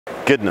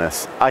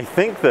goodness. I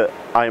think that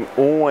I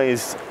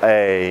always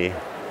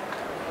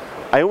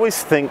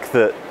think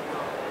that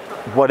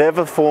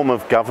whatever form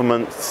of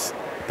governance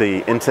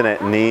the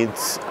internet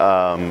needs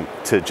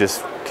to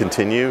just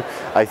continue,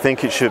 I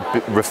think it should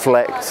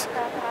reflect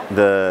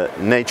the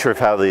nature of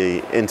how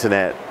the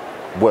internet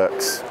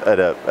works at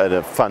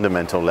a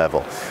fundamental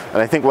level.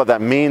 And I think what that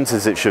means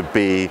is it should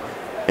be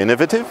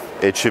innovative,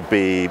 it should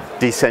be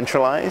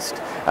decentralized,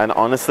 and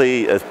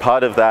honestly, as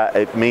part of that,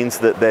 it means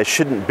that there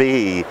shouldn't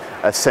be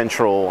a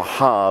central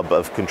hub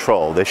of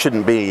control. There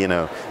shouldn't be,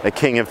 a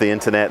king of the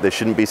internet. There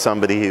shouldn't be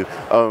somebody who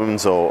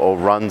owns or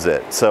runs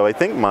it. So I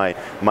think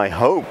my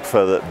hope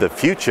for the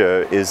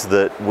future is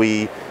that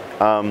we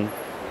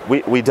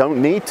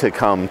don't need to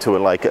come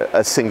to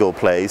a single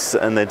place,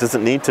 and there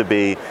doesn't need to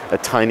be a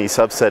tiny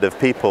subset of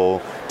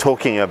people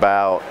talking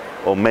about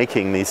or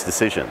making these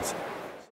decisions.